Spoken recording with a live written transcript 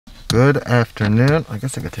Good afternoon. I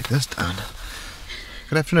guess I could take this down.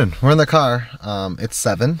 Good afternoon. We're in the car. It's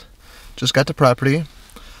 7. Just got to property.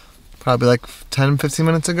 Probably like 10-15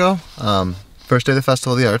 minutes ago. First day of the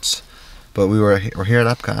Festival of the Arts. But we're here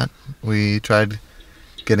at EPCOT. We tried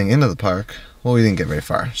getting into the park. Well, we didn't get very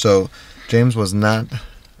far. So James was not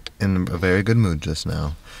in a very good mood just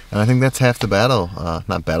now. And I think that's half the battle.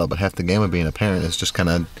 Not battle, but half the game of being a parent is just kind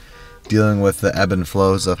of dealing with the ebb and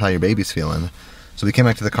flows of how your baby's feeling. So we came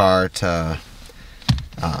back to the car to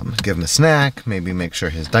give him a snack, maybe make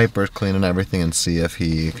sure his diaper's clean and everything, and see if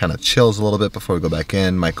he kind of chills a little bit before we go back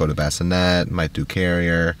in. Might go to bassinet, might do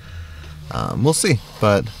carrier. We'll see,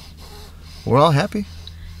 but we're all happy.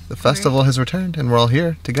 The festival has returned and we're all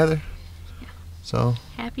here together. Yeah. So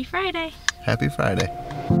happy Friday. Happy Friday.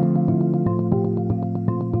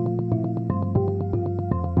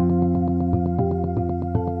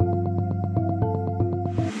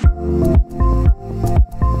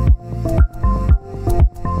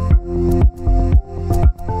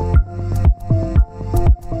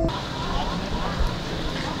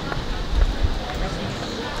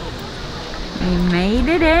 We made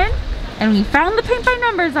it in, and we found the paint by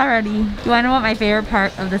numbers already. Do you want to know what my favorite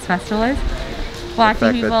part of this festival is?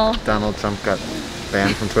 Watching people. That Donald Trump got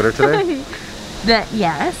banned from Twitter today?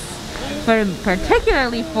 Yes, but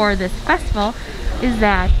particularly for this festival is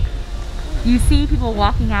that you see people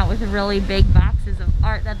walking out with really big boxes of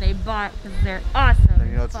art that they bought because they're awesome.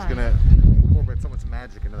 And you know it's just gonna incorporate so much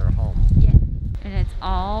magic into their home. Yeah, and it's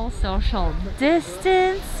all social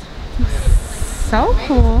distance. So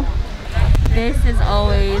cool. This is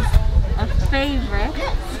always a favorite.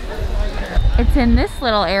 It's in this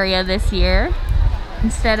little area this year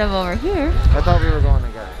instead of over here. I thought we were going to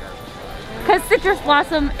get it, guys. Because citrus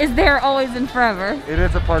blossom is there always and forever. It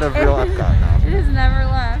is a part of real EPCOT now. It has never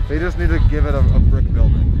left. They just need to give it a brick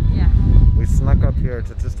building. Yeah. We snuck up here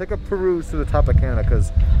to just take a peruse to the top of Canada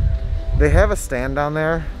because they have a stand down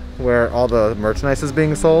there where all the merchandise is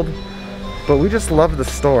being sold. But we just love the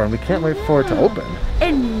store and we can't wait for it to open.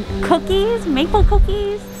 And cookies, maple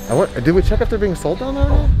cookies. Did we check if they're being sold down there?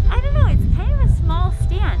 I don't know, it's kind of a small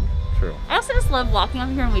stand. True. I also just love walking up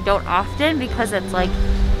here, and we don't often because it's like,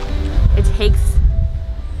 it takes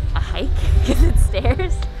a hike because it's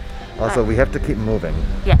stairs. Also, we have to keep moving.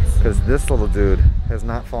 Yes. Because this little dude has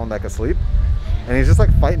not fallen back asleep and he's just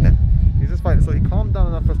like fighting it. He's just fighting it. So he calmed down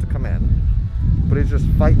enough for us to come in, but he's just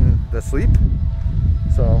fighting the sleep.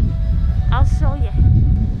 So I'll show you.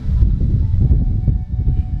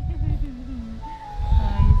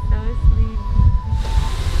 Oh, he's so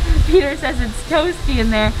asleep. Peter says it's toasty in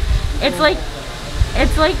there. It's like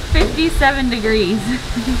 57 degrees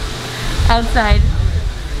outside.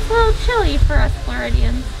 It's a little chilly for us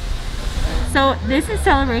Floridians. So this is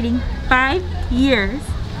celebrating 5 years,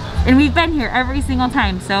 and we've been here every single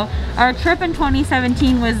time. So our trip in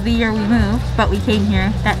 2017 was the year we moved, but we came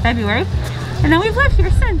here that February, and then we've lived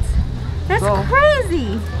here since. That's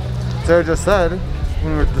crazy. Sarah just said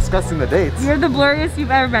when we were discussing the dates. You're the blurriest you've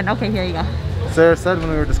ever been. Okay, here you go. Sarah said when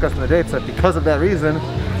we were discussing the dates that because of that reason,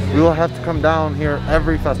 we will have to come down here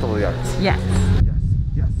every Festival of the Arts. Yes. Yes,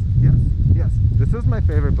 yes, yes, yes. This is my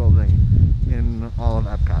favorite building in all of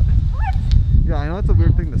EPCOT. What? Yeah, I know it's a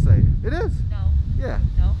weird thing to say. It is. No. Yeah.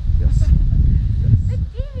 No. Yes. The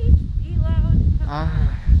TV's be loud.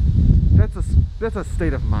 That's a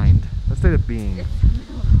state of mind. A state of being.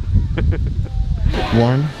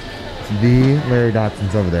 One, the Larry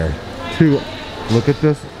Dotson's over there. 2, look at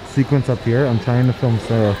this sequence up here. I'm trying to film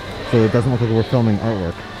Sarah so it doesn't look like we're filming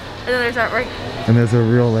artwork. And then there's artwork. And there's a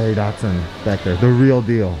real Larry Dotson back there. The real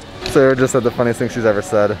deal. Sarah just said the funniest thing she's ever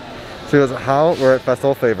said. She goes, how we're at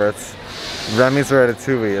Festival Favorites. Remy's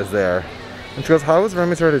Ratatouille is there. And she goes, how is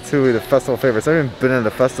Remy's Ratatouille the Festival Favorites? I've even been at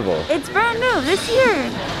a festival. It's brand new this year.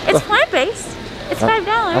 It's plant-based. It's $5.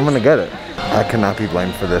 I'm gonna get it. I cannot be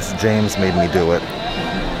blamed for this. James made me do it.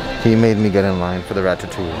 He made me get in line for the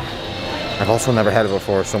Ratatouille. I've also never had it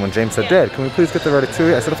before, so when James said, Dad, can we please get the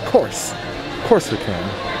Ratatouille? I said, of course. Of course we can.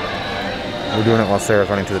 We're doing it while Sarah's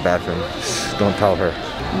running to the bathroom. Shh, don't tell her.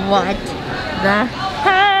 What the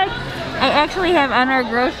heck? I actually have on our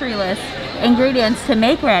grocery list ingredients to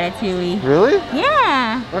make Ratatouille. Really?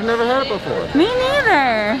 Yeah. I've never had it before. Me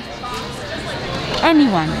neither.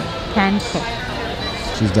 Anyone can cook.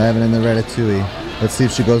 She's diving in the Ratatouille. Let's see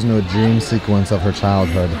if she goes into a dream sequence of her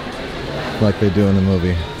childhood, like they do in the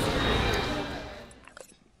movie.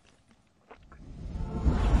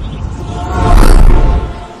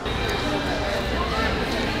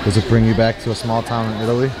 Does it bring you back to a small town in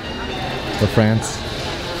Italy or France?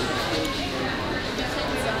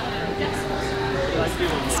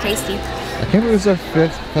 It's tasty. I can't believe it's our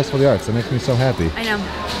 5th Festival of the Arts. It makes me so happy. I know.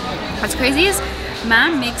 What's crazy is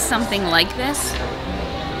Mom makes something like this.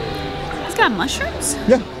 It's got mushrooms.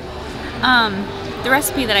 Yeah. The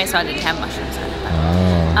recipe that I saw didn't have mushrooms in it.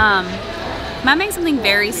 But, Mom makes something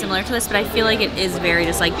very similar to this, but I feel like it is very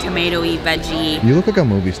just like tomatoey, veggie. You look like a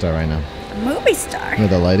movie star right now. A movie star. With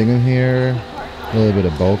the lighting in here, a little bit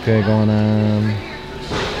of bokeh going on.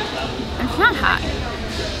 It's not hot.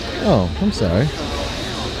 Oh, I'm sorry.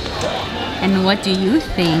 And what do you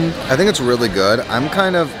think? I think it's really good. I'm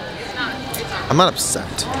not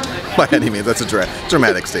upset by any means. That's a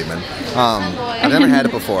dramatic statement. I've never had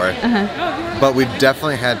it before, but we've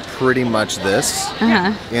definitely had pretty much this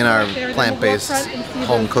in our plant-based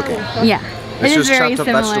home cooking. Yeah, It's it is just very chopped up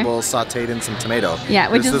similar. vegetables, sauteed in some tomato. Yeah,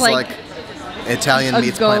 which this is like Italian a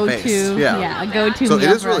meets plant-based. go-to. Yeah, a go-to. So it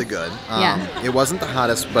meal is for really us. good. Yeah. It wasn't the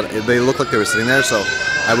hottest, but they look like they were sitting there, so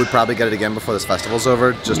I would probably get it again before this festival's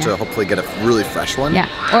over, just to hopefully get a really fresh one. Yeah,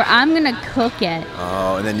 or I'm gonna cook it.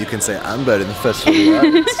 Oh, and then you can say, I'm better than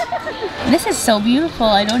festival. This is so beautiful,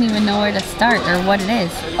 I don't even know where to start or what it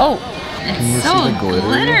is. Oh, it's so see the glittery?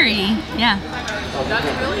 glittery. Yeah.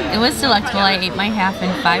 It was delectable. I ate my half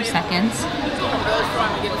in 5 seconds.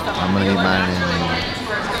 I'm gonna eat mine in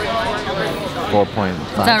 4.5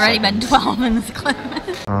 It's already been 12 in this clip.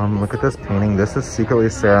 Look at this painting. This is secretly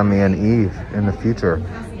Sarah, me, and Eve in the future.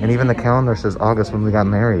 And even the calendar says August when we got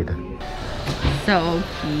married. So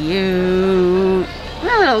cute.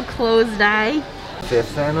 My little closed eye.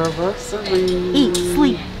 5th anniversary. Eat,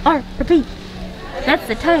 sleep, or repeat. That's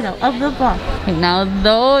the title of the book. And now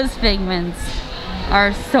those figments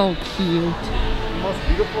are so cute. Most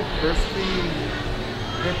beautiful, crispy,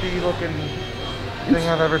 hippie looking thing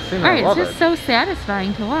I've ever seen. Alright, I love it's just it. so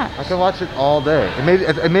satisfying to watch. I could watch it all day.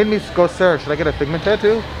 It made me go, Sarah, should I get a Figment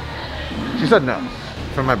tattoo? She said no.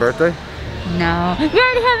 For my birthday? No. You're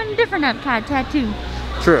already having a different EPCOT tattoo.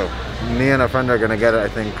 True. Me and a friend are gonna get it, I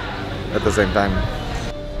think, at the same time.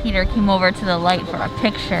 Peter came over to the light for a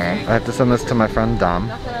picture. I have to send this to my friend Dom.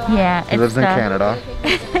 Yeah, He lives in Canada.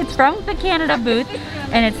 It's from the Canada booth,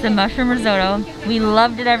 and it's the mushroom risotto. We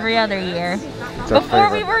loved it every other year. It's our Before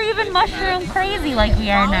we favorite. were even mushroom crazy like we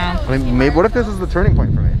are now. I mean, maybe, what if this is the turning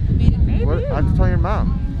point for me? Maybe. What, I have to tell your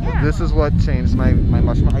mom. Yeah. This is what changed my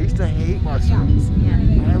mushroom. I used to hate mushrooms.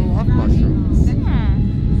 Yeah. I love mushrooms. Yeah.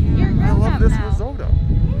 You're I grown love up this now. risotto.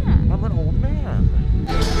 Yeah. I'm an old man.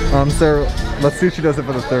 Sarah, let's see if she does it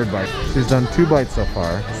for the 3rd bite. She's done 2 bites so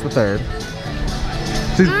far. It's the 3rd.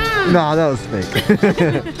 She's, no, that was fake.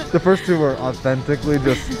 The first 2 were authentically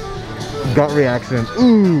just gut reaction.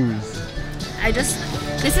 Ooze.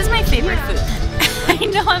 This is my favorite food. I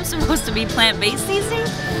know I'm supposed to be plant-based these days,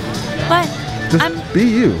 but Just be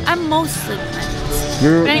you. I'm mostly plant-based.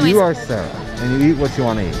 But anyways, You are Sarah, and you eat what you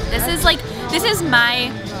want to eat. this is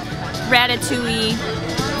my Ratatouille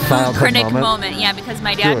Childhood critic moment. Yeah, because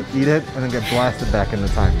my Do dad, it. Eat it, and then get blasted back into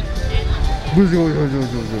time.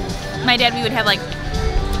 my dad, we would have like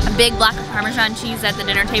a big block of Parmesan cheese at the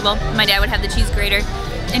dinner table. My dad would have the cheese grater,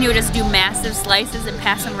 and he would just do massive slices and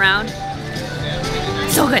pass them around.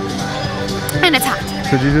 So good. And it's hot.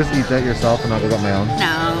 Could you just eat that yourself and I'll go get my own?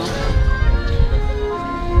 No.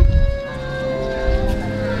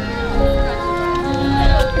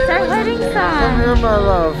 It's our wedding Come song. here, my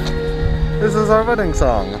love. This is our wedding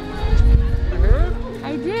song. You hear it?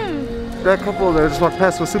 I do. That couple that just walked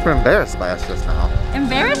past was super embarrassed by us just now.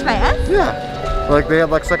 Embarrassed by us? Yeah. Like they had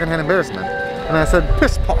like secondhand embarrassment. And I said,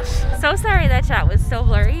 piss posh. So sorry that shot was so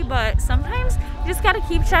blurry, but sometimes you just gotta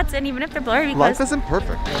keep shots in even if they're blurry. Life Because isn't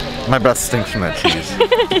perfect. My breath stinks from that cheese.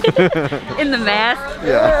 in the mask.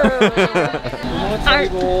 Yeah.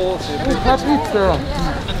 Top eats, girl.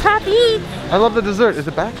 Top eats. I love the dessert. Is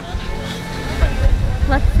it back?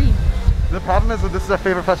 Let's see. The problem is that this is our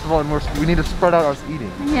favorite festival and we need to spread out our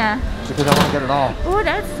eating. Yeah. Because I want to get it all. Oh,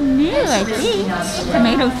 that's new, I think.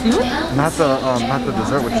 Tomato soup. Not the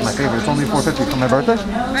dessert, which is my favorite. It's only $4.50 for my birthday.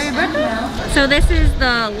 For your birthday? So this is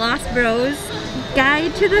the Lost Bros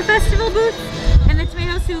guide to the festival booth, and the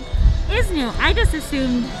tomato soup is new. I just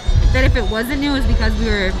assumed that if it wasn't new, it was because we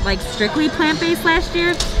were like strictly plant-based last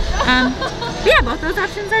year. But yeah, both those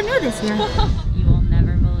options are new this year. You will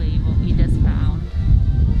never believe what we just found.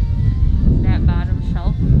 That bottom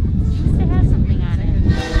shelf used to have something on it.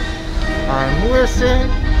 I'm wishing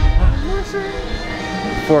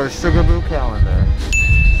for a Sugar Boo calendar.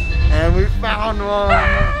 And we found one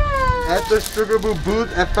at the Sugar Boo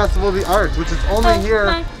booth at Festival of the Arts, which is only here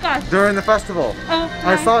my gosh. during the festival. Oh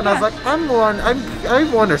I saw it and I was my like, I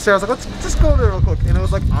wonder. Sarah was like, let's just go there real quick. And it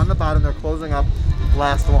was like on the bottom, they're closing up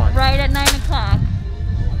last one. Right at 9 o'clock.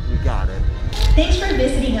 We got it. Thanks for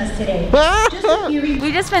visiting us today. Just a few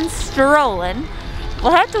We've just been strolling,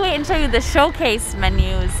 We'll have to wait and show you the showcase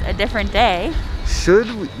menus a different day.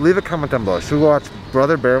 Should we leave a comment down below? Should we watch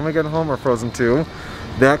Brother Bear when we get home or Frozen 2?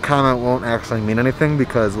 That comment won't actually mean anything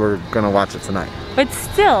because we're gonna watch it tonight. But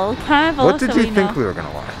still, comment below. What did you think we were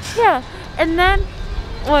gonna watch? Yeah, and then,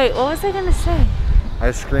 wait, what was I gonna say? I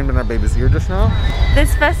screamed in our baby's ear just now.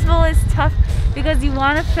 This festival is tough because you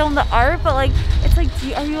want to film the art, but like, it's like,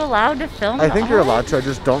 are you allowed to film the art? I think you're allowed to, I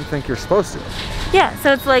just don't think you're supposed to. Yeah,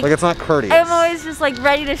 so it's like it's not courteous. I'm always just like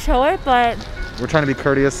ready to show it, but we're trying to be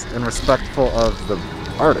courteous and respectful of the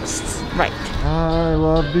artists. Right. I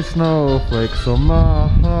love the snowflakes so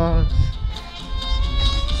much.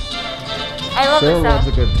 I love Sarah this loves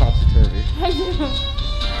a good topsy-turvy. I do.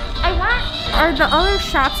 Are the other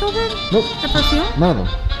shops open? Nope. The perfume? None of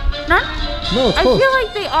them. None? No, it's I closed. feel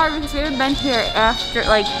like they are because we haven't been here after,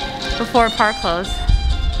 like, before park closed.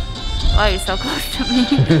 Why are you so close to me?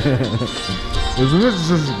 Isn't it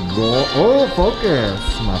just go? Oh, focus,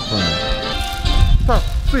 my friend. Stop,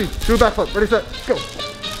 please, do a backflip. Ready, set, go.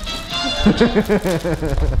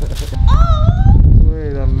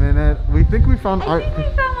 Wait a minute. We think we found art. I think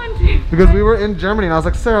we found one too. Because we were in Germany and I was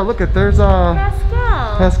like, Sarah, look at there's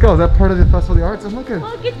Pascal. Pascal, is that part of the Festival of the Arts? And look at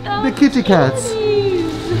the kitty cats.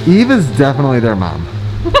 Eve is definitely their mom.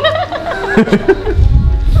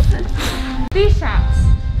 These shops.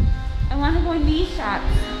 I want to go in these shops.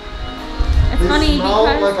 It's funny smell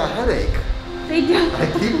because like a headache. they do. I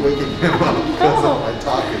keep waking him up because of my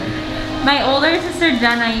talking. My older sister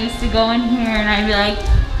Jenna used to go in here and I'd be like,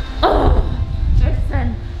 oh, I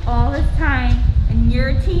spent all this time and you're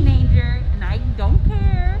a teenager and I don't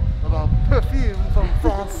care. About perfume from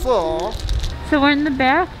France. So we're in the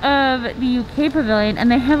back of the UK pavilion and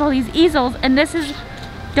they have all these easels and this is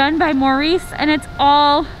done by Maurice and it's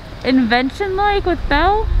all invention like with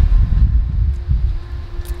Belle.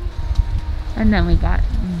 And then we got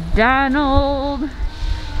Donald.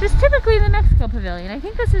 Just typically the Mexico pavilion. I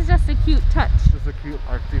think this is just a cute touch. Just a cute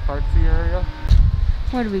artsy-fartsy area.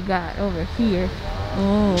 What do we got over here?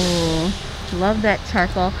 Oh, love that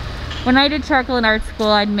charcoal. When I did charcoal in art school,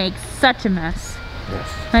 I'd make such a mess. Yes.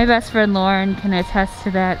 My best friend Lauren can attest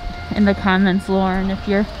to that in the comments, Lauren, if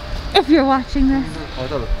you're watching this. Oh, I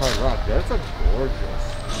thought it was Pride Rock. That's a gorgeous.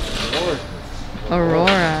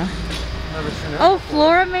 Aurora. Never seen that Oh, before.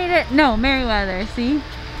 Flora made it. No, Meriwether, see?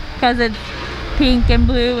 Because it's pink and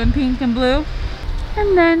blue and pink and blue.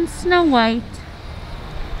 And then Snow White.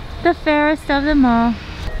 The fairest of them all.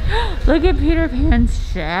 Look at Peter Pan's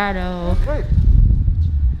shadow. Wait.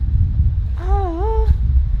 Oh,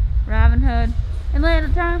 Robin Hood. In later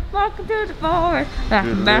time, walking through the forest. Back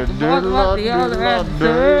and forth what the other had to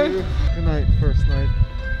say. Good night, first night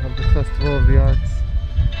of the Festival of the Arts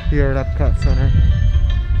here at EPCOT Center.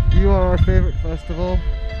 You are our favorite festival.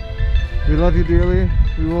 We love you dearly.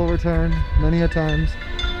 We will return many a times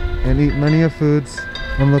and eat many of foods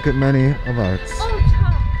and look at many of arts. Oh,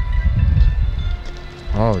 chalk.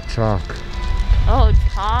 Oh, chalk. Oh,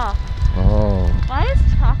 chalk. Oh. Why is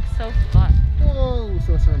chalk so fun? Whoa,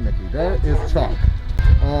 so Sir Mickey. That is chalk.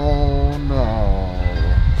 Oh no.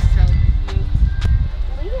 So cute.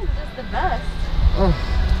 Lee is just the best. Oh,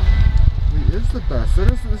 Lee is the best.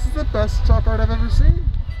 This is the best chalk art I've ever seen.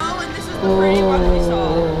 Oh, and this is the pretty one we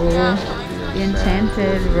saw. Yeah. The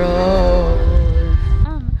Enchanted Rose.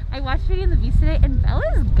 I watched Beauty and the Beast today, and Bella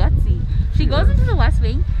is gutsy. She goes into the West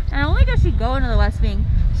Wing, and not only does she go into the West Wing,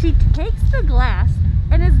 she takes the glass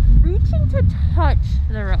and is reaching to touch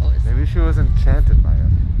the rose. Maybe she was enchanted by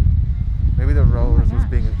it. Maybe the rose was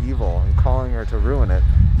being evil and calling her to ruin it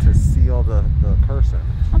to seal the curse in.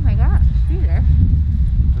 Oh my gosh, Peter.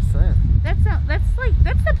 Just saying. That's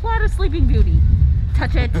the plot of Sleeping Beauty.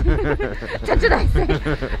 Touch it. Touch it, I say.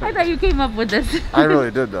 I thought you came up with this. I really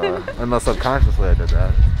did though. Unless subconsciously I did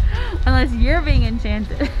that. Unless you're being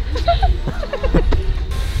enchanted.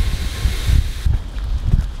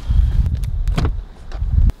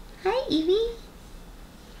 Hi, Evie.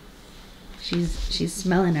 She's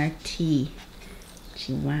smelling our tea.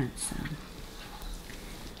 She wants some.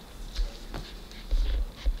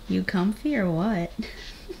 You comfy or what?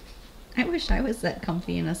 I wish I was that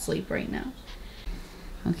comfy and asleep right now.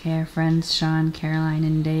 Okay, our friends Sean, Caroline,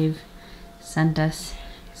 and Dave sent us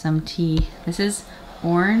some tea. This is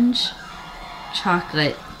orange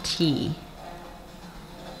chocolate tea.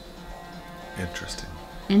 Interesting.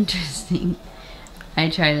 Interesting.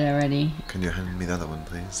 I tried it already. Can you hand me the other one,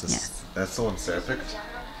 please? Yes. That's the one Sarah picked?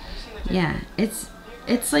 Yeah, it's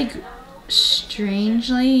like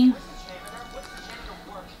strangely,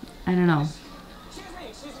 I don't know,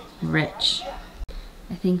 rich.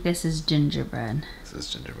 I think this is gingerbread. This is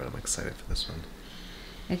gingerbread. I'm excited for this one.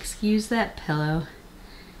 Excuse that pillow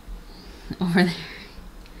over there.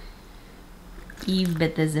 Eve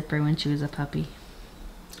bit the zipper when she was a puppy.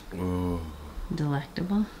 Ooh.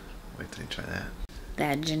 Delectable. Wait till you try that.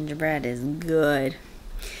 That gingerbread is good.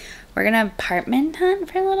 We're gonna apartment hunt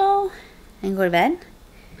for a little and go to bed.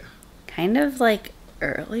 Yeah. Kind of like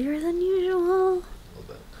earlier than usual. A little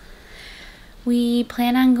bit. We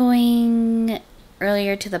plan on going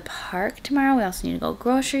earlier to the park tomorrow. We also need to go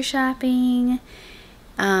grocery shopping.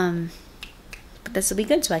 But this will be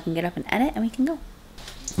good so I can get up and edit and we can go.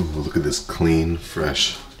 Ooh, look at this clean,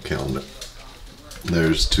 fresh calendar.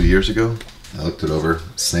 There's 2 years ago. I looked it over.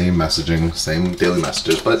 Same messaging, same daily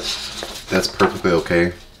messages, but that's perfectly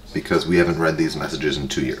okay because we haven't read these messages in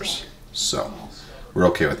 2 years. So we're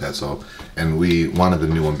okay with that. So, and we wanted the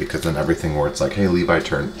new one because then everything where it's like, hey, Levi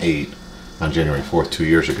turned 8 on January 4th 2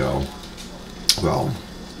 years ago. Well,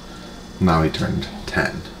 now he turned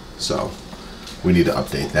 10. So we need to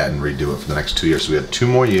update that and redo it for the next 2 years. So we have 2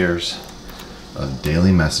 more years of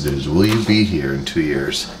daily messages. Will you be here in 2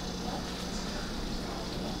 years?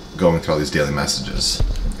 Going through all these daily messages.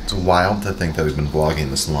 It's wild to think that we've been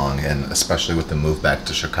vlogging this long, and especially with the move back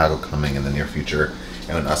to Chicago coming in the near future,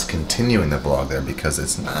 and us continuing the vlog there, because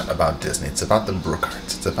it's not about Disney, it's about the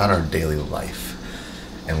Brookharts, it's about our daily life.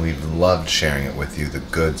 And we've loved sharing it with you, the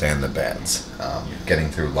goods and the bads. Getting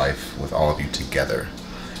through life with all of you together.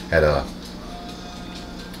 Had a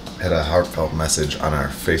heartfelt message on our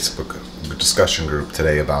Facebook discussion group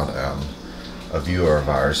today about a viewer of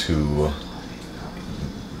ours who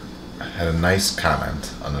had a nice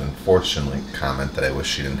comment, an unfortunate comment that I wish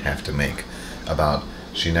she didn't have to make, about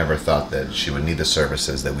she never thought that she would need the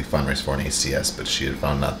services that we fundraise for in ACS, but she had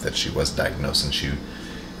found out that she was diagnosed, and she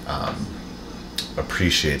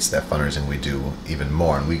appreciates that fundraising we do even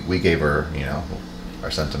more. And we gave her, you know,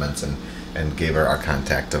 our sentiments and gave her our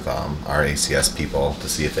contact of our ACS people to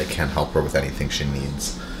see if they can help her with anything she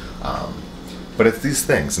needs. But it's these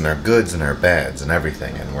things, and our goods and our bads and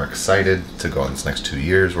everything, and we're excited to go in this next 2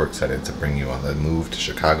 years. We're excited to bring you on the move to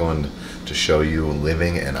Chicago and to show you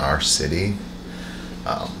living in our city.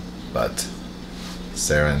 But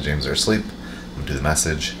Sarah and James are asleep. I'm going to do the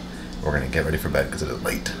message. We're going to get ready for bed because it is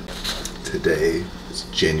late. Today is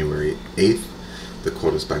January 8th. The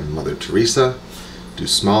quote is by Mother Teresa. Do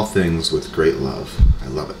small things with great love. I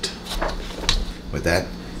love it. With that,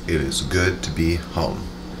 it is good to be home.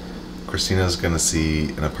 Christina's going to see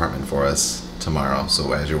an apartment for us tomorrow,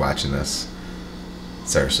 so as you're watching this,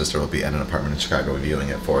 Sarah's sister will be at an apartment in Chicago viewing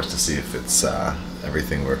it for us to see if it's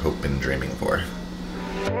everything we're hoping and dreaming for.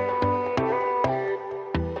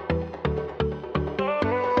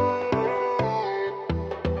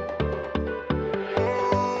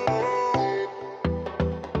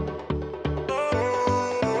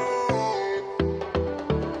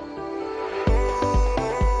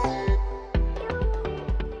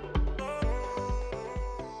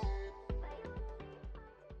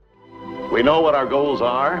 We know what our goals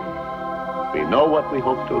are. We know what we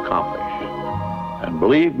hope to accomplish. And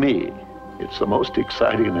believe me, it's the most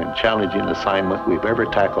exciting and challenging assignment we've ever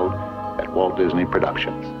tackled at Walt Disney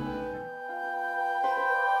Productions.